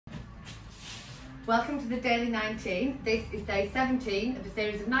Welcome to the Daily 19. This is day 17 of a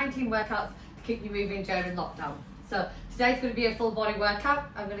series of 19 workouts to keep you moving during lockdown. So today's going to be a full body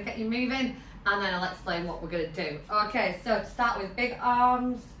workout. I'm going to get you moving and then I'll explain what we're going to do. Okay, so to start with, big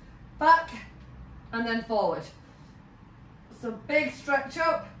arms back and then forward. So big stretch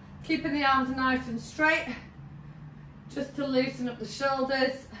up, keeping the arms nice and straight, just to loosen up the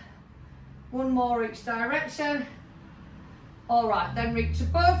shoulders. One more each direction. All right, then reach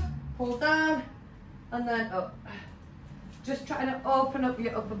above, pull down, and then up. Just trying to open up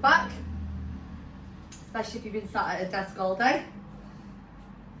your upper back, especially if you've been sat at a desk all day.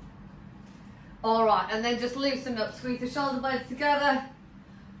 All right, and then just loosen up, squeeze the shoulder blades together,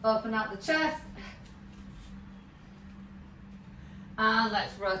 open out the chest, and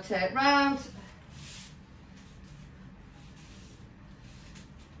let's rotate round.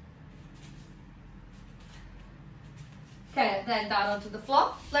 Okay, then down onto the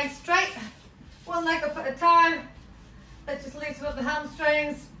floor, legs straight, one leg up at a time. Let's just loosen up the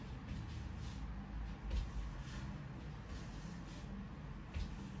hamstrings.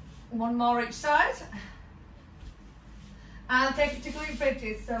 One more each side. And take it to glute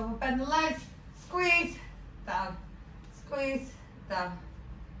bridges. So we'll bend the legs, squeeze, down, squeeze, down.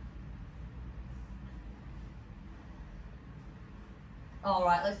 All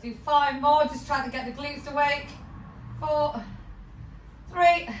right, let's do 5 more, just trying to get the glutes awake. 4,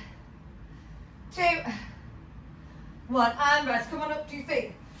 3, 2, 1, and rest. Come on up to your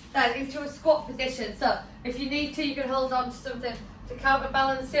feet. Then into a squat position. So if you need to, you can hold on to something to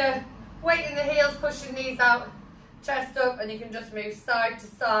counterbalance here. Weight in the heels, push your knees out, chest up, and you can just move side to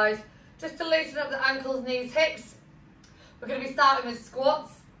side, just to loosen up the ankles, knees, hips. We're going to be starting with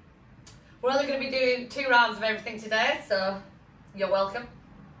squats. We're only going to be doing 2 rounds of everything today, so you're welcome.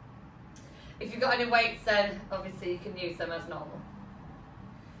 If you've got any weights, then obviously you can use them as normal.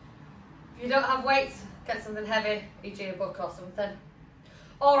 If you don't have weights, get something heavy, e.g. a book or something.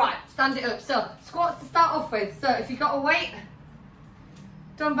 All right, stand it up. So squats to start off with. So if you've got a weight,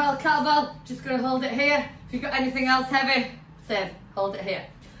 dumbbell, kettlebell, just going to hold it here. If you've got anything else heavy, same, hold it here.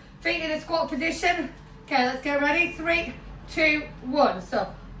 Feet in a squat position. Okay, let's get ready. 3, 2, 1.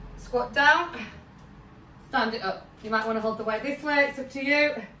 So squat down, stand it up. You might want to hold the weight this way, it's up to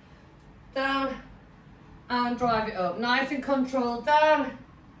you. Down and drive it up. Nice and controlled, down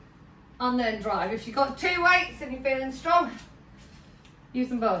and then drive. If you've got 2 weights and you're feeling strong, use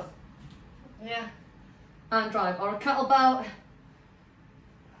them both. Yeah. And drive. Or a kettlebell.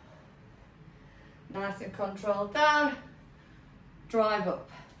 Nice and controlled, down, drive up.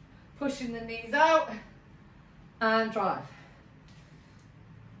 Pushing the knees out and drive.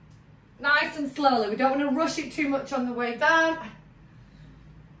 Nice and slowly. We don't want to rush it too much on the way down.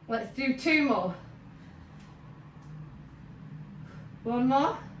 Let's do 2 more. 1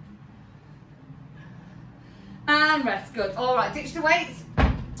 more. And rest, good. All right, ditch the weights.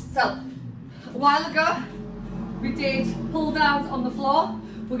 So, a while ago, we did pull downs on the floor.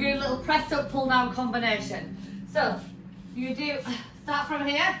 We're doing a little press up, pull down combination. So, you do, start from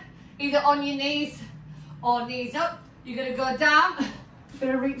here, either on your knees or knees up. You're gonna go down,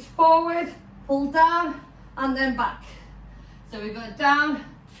 you're gonna reach forward, pull down, and then back. So we go down,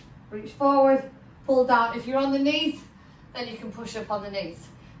 reach forward, pull down. If you're on the knees, then you can push up on the knees.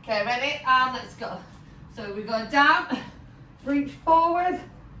 Okay, ready? And let's go. So we go down, reach forward,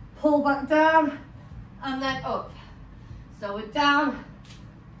 pull back down, and then up. So we're down,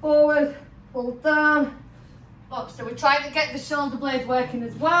 forward, pull down, up. So we're trying to get the shoulder blades working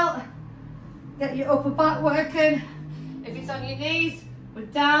as well. Get your upper back working. If it's on your knees, we're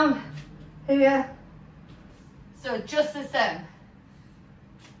down, here. So just the same.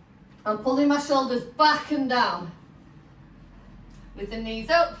 I'm pulling my shoulders back and down. With the knees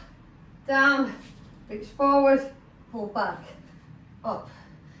up, down, reach forward, pull back, up,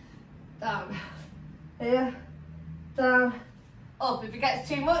 down, here, down, up. If it gets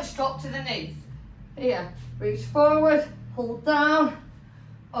too much, drop to the knees. Here, reach forward, pull down,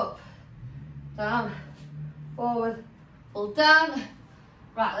 up, down, forward, pull down.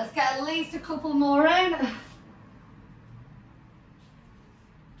 Right, let's get at least a couple more in.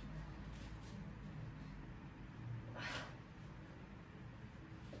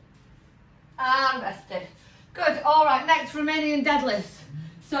 And rested. Good. All right, next, Romanian deadlifts.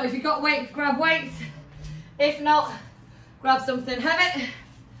 So if you've got weights, grab weights. If not, grab something heavy.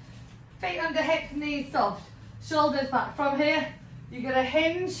 Feet under hips, knees soft. Shoulders back. From here, you're going to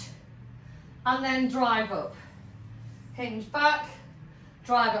hinge and then drive up. Hinge back,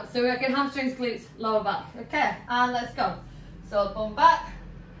 drive up. So we're working hamstrings, glutes, lower back. Okay, and let's go. So bum back,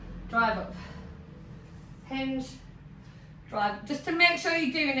 drive up. Hinge, drive, just to make sure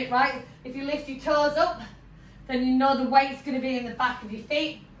you're doing it right. If you lift your toes up, then you know the weight's going to be in the back of your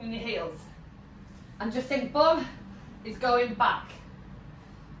feet and your heels. And just think bum is going back.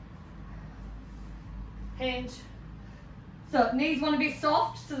 Hinge. So knees want to be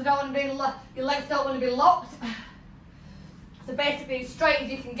soft, so they don't want to be, your legs don't want to be locked. So basically as straight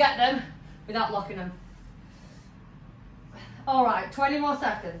as you can get them without locking them. All right, 20 more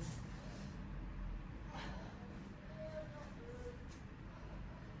seconds.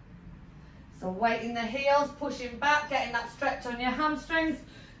 So weight in the heels, pushing back, getting that stretch on your hamstrings,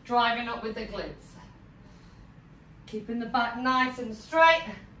 driving up with the glutes. Keeping the back nice and straight.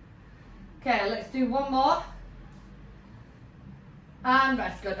 Okay, let's do one more. And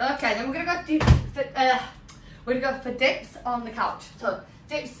rest, good. Okay, then we're gonna go for dips on the couch. So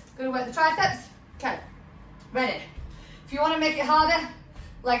dips, gonna work the triceps. Okay, ready. If you wanna make it harder,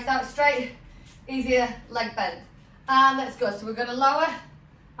 legs out straight, easier leg bend. And let's go. So we're gonna lower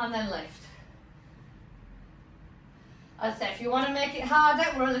and then lift. As I say, if you wanna make it harder,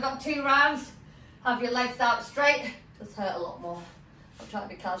 we've only got 2 rounds. Have your legs out straight. Does hurt a lot more. I'm trying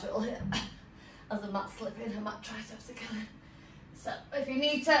to be casual here. As the mat's slipping and my triceps are killing. So if you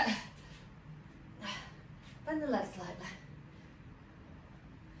need to bend the legs slightly.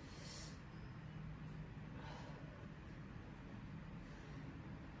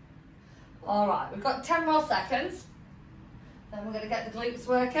 All right, we've got 10 more seconds. Then we're going to get the glutes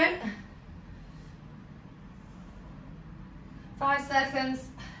working. 5 seconds.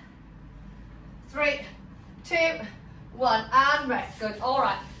 3, 2, 1, and rest. Good. All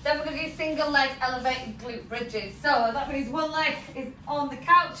right. Then we're going to do single leg elevated glute bridges. So that means one leg is on the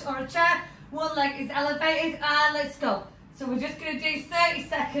couch or a chair, one leg is elevated, and let's go. So we're just going to do 30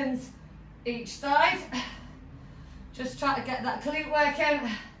 seconds each side. Just try to get that glute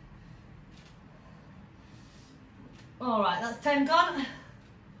working. All right, that's 10 gone.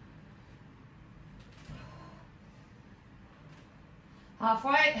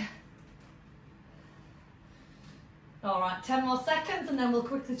 Halfway. All right, 10 more seconds and then we'll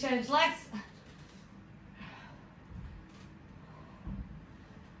quickly change legs.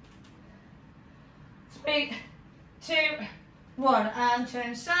 3, 2, 1, and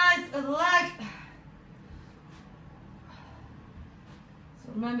change sides of the leg.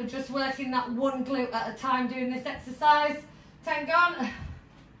 So remember, just working that one glute at a time doing this exercise. 10 gone.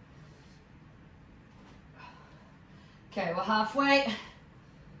 Okay, we're halfway.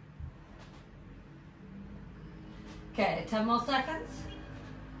 Okay, 10 more seconds.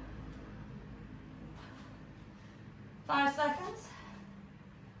 5 seconds.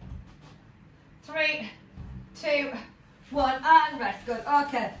 3, 2, 1, and rest. Good.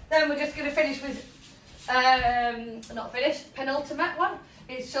 Okay, then we're just going to finish with, not finish, penultimate one.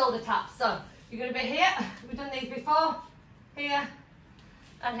 It's shoulder taps. So you're going to be here. We've done these before. Here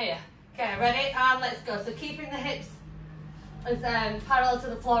and here. Okay, ready? And let's go. So keeping the hips as parallel to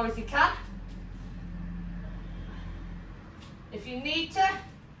the floor as you can. If you need to,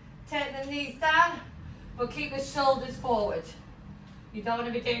 take the knees down, but keep the shoulders forward. You don't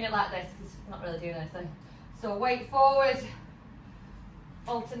want to be doing it like this because it's not really doing anything. So weight forward,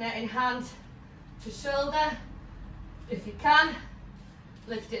 alternating hand to shoulder. If you can,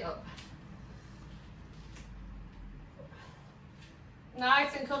 lift it up.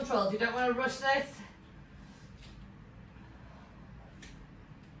 Nice and controlled. You don't want to rush this.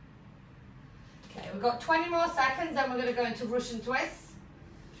 Okay, we've got 20 more seconds, then we're going to go into Russian twists.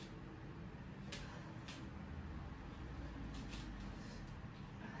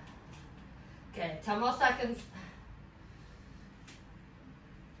 Okay, 10 more seconds.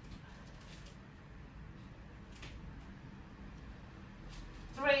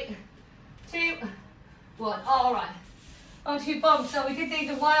 3, 2, 1. All right. Onto your bum. So we did these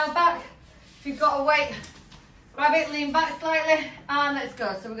a while back. If you've got a weight, grab it, lean back slightly, and let's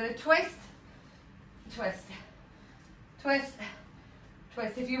go. So we're going to twist, twist, twist,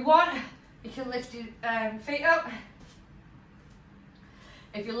 twist. If you want, you can lift your feet up.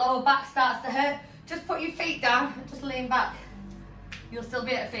 If your lower back starts to hurt, just put your feet down and just lean back. You'll still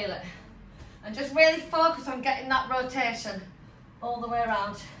be able to feel it. And just really focus on getting that rotation all the way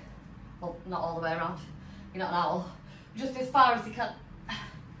around. Well, not all the way around. You're not an owl. Just as far as you can.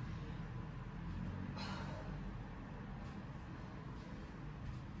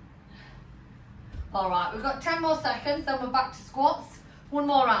 All right, we've got 10 more seconds, then we're back to squats. One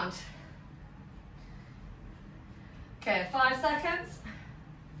more round. Okay, 5 seconds.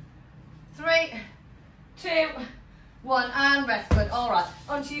 3, 2, 1, and rest. Good. All right,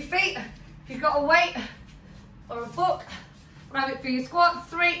 onto your feet. If you've got a weight or a book, grab it for your squats.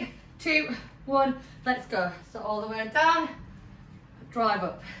 3, 2, 1, let's go. So all the way down. drive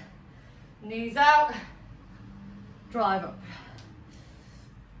up. Knees out, drive up.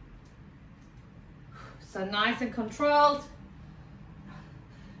 So nice and controlled.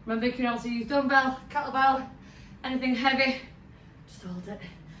 Remember, you can also use dumbbell, kettlebell, anything heavy, just hold it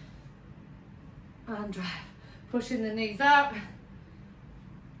and drive. Pushing the knees out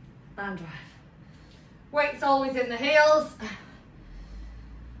and drive. Weight's always in the heels.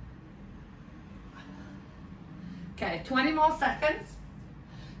 Okay, 20 more seconds.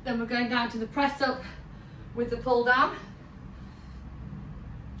 Then we're going down to the press up with the pull down.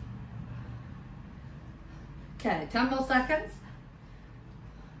 Okay, 10 more seconds.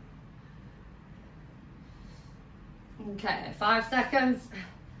 Okay, 5 seconds.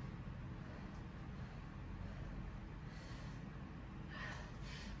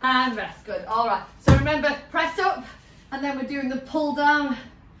 And rest, good, all right. So remember, press up, and then we're doing the pull down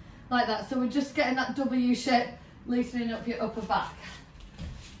like that. So we're just getting that W shape, loosening up your upper back.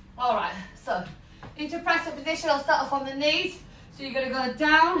 All right, so into press up position, I'll start off on the knees. So you're gonna go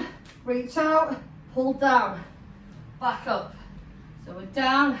down, reach out, pull down, back up. So we're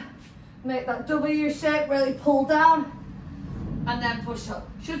down, make that W shape, really pull down, and then push up.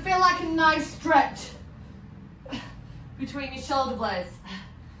 Should feel like a nice stretch between your shoulder blades.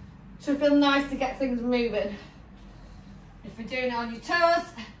 Should feel nice to get things moving. If you're doing it on your toes,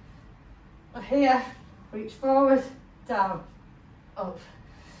 or here, reach forward, down, up.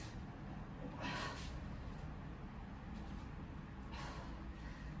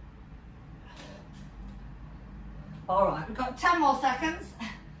 All right, we've got 10 more seconds.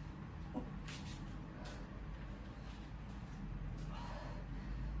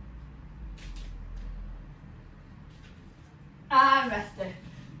 And resting.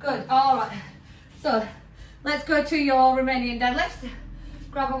 Good, all right. So let's go to your Romanian deadlifts.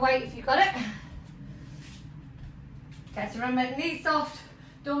 Grab a weight if you've got it. Okay, so remember, knees soft,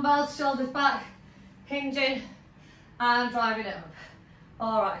 dumbbells, shoulders back, hinging and driving it up.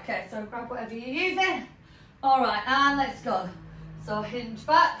 All right, okay, so grab whatever you're using. All right, and let's go. So hinge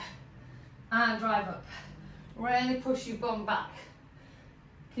back and drive up. Really push your bum back.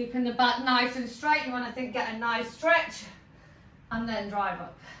 Keeping the back nice and straight. You want to get a nice stretch and then drive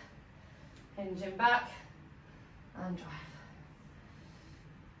up. Hinging back and drive.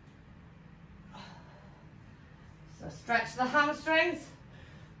 So stretch the hamstrings,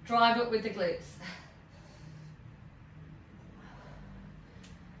 drive up with the glutes.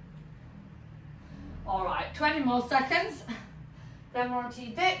 All right, 20 more seconds. Then we're on to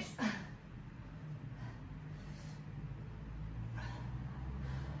your dips.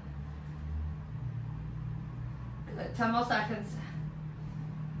 Good, 10 more seconds.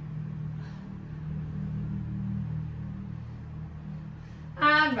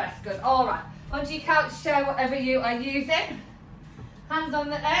 And rest, good, all right. Onto your couch chair, whatever you are using. Hands on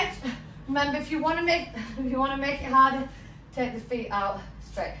the edge. Remember, if you want to make it harder, take the feet out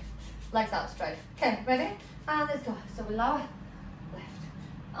straight. Legs out straight. Okay, ready? And let's go. So we lower, lift,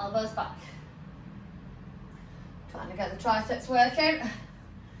 elbows back. Trying to get the triceps working.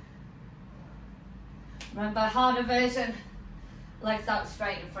 Remember, harder version, legs out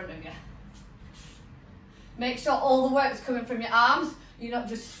straight in front of you. Make sure all the work's coming from your arms. You're not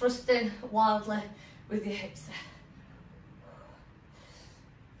just thrusting wildly with your hips.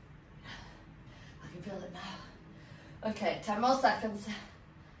 I can feel it now. Okay, 10 more seconds.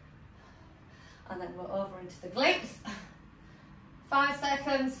 And then we're over into the glutes. 5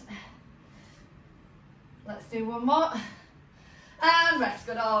 seconds. Let's do one more. And rest,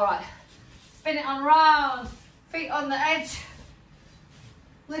 good, all right. Spin it on round, feet on the edge.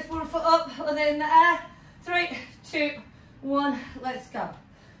 Lift one foot up, other in the air. 3, 2, 1, let's go.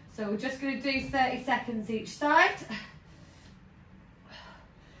 So we're just going to do 30 seconds each side.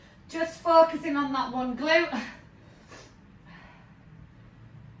 Just focusing on that one glute.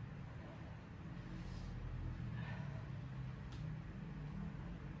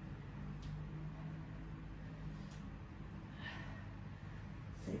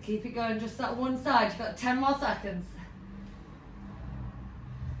 So keep it going, just that one side. You've got 10 more seconds.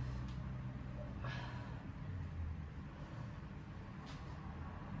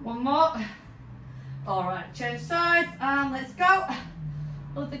 One more. All right, change sides and let's go.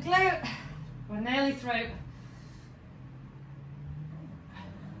 Other glute. We're nearly through.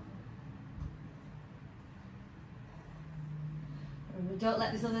 Remember, don't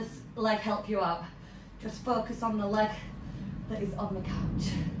let this other leg help you out. Just focus on the leg that is on the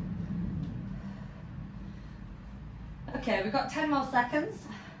couch. Okay, we've got 10 more seconds.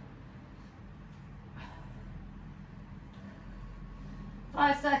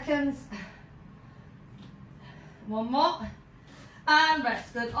 5 seconds. One more. and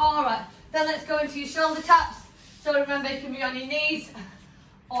rest. Good. All right. Then let's go into your shoulder taps. So remember, you can be on your knees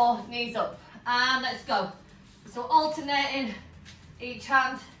or knees up. And let's go. So alternating each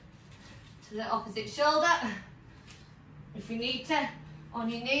hand to the opposite shoulder. If you need to, on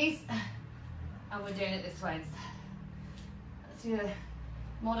your knees. And we're doing it this way instead. That's your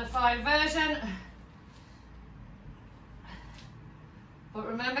modified version. But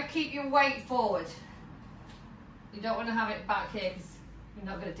remember, keep your weight forward. You don't want to have it back here because you're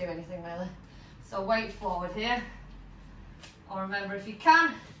not going to do anything really. So weight forward here. Or remember, if you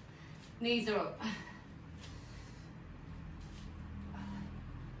can, knees are up.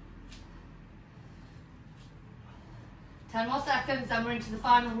 Ten more seconds, then we're into the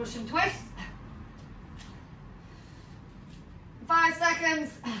final Russian twist. 5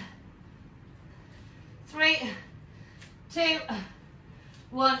 seconds. 3, 2,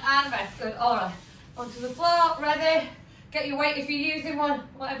 1, and rest. Good. All right. Onto the floor. Ready. Get your weight if you're using one,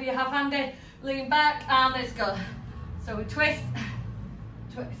 whatever you have handy. Lean back, and let's go. So we twist,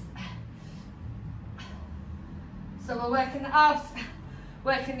 twist. So we're working the abs,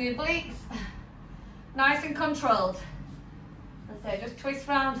 working the obliques. Nice and controlled. Let's say just twist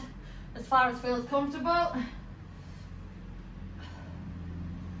round as far as feels comfortable.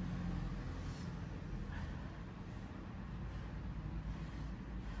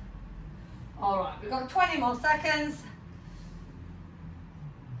 All right, we've got 20 more seconds.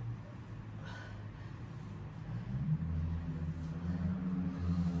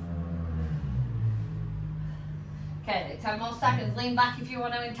 Okay, 10 more seconds. Lean back if you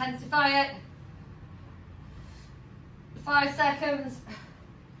want to intensify it. 5 seconds.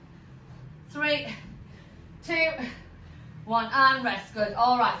 3, 2, 1, and rest. Good.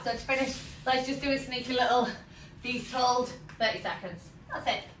 All right, so to finish, let's just do a sneaky little beast hold. 30 seconds. That's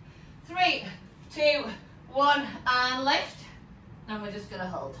it. 3, 2, 1, and lift. And we're just going to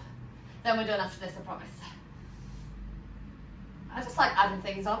hold. Then we're done after this, I promise. I just like adding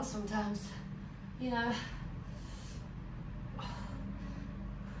things on sometimes, you know.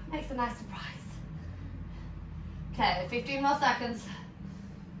 Makes a nice surprise. Okay, 15 more seconds.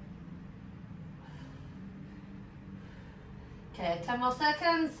 Okay, 10 more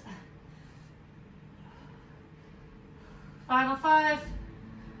seconds. Final 5,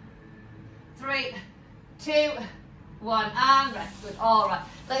 3, 2, 1, and rest. Good. All right,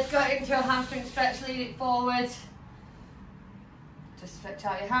 let's go into a hamstring stretch. Lean it forward. Just stretch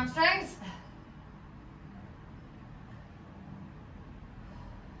out your hamstrings.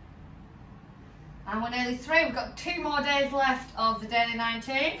 And we're nearly through. We've got 2 more days left of the daily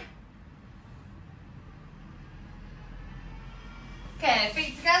 19. Okay,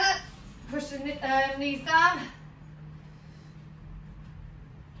 feet together. Push the knees down.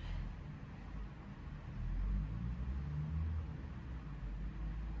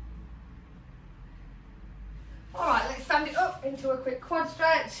 All right, let's stand it up into a quick quad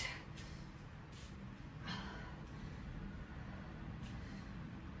stretch.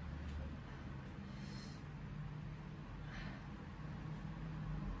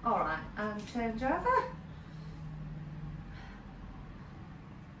 All right, and change over.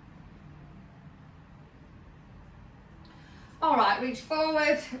 All right, reach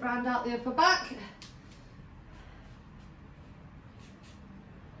forward, round out the upper back.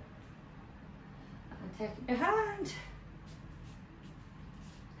 And take it behind.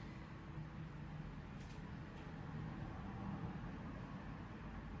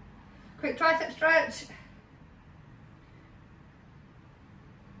 Quick tricep stretch.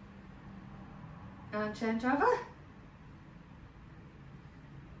 And change over.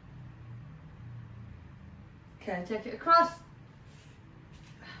 Okay, take it across.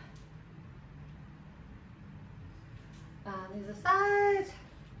 And the other side.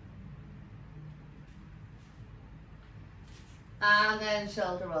 And then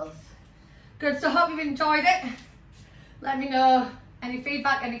shoulder rolls. Good, so hope you've enjoyed it. Let me know any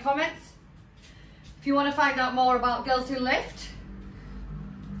feedback, any comments. If you want to find out more about Girls Who Lift,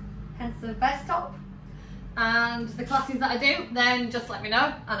 hence the vest top, and the classes that I do, then just let me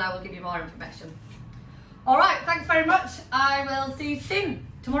know and I will give you more information. All right, thanks very much. I will see you soon,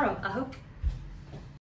 tomorrow, I hope.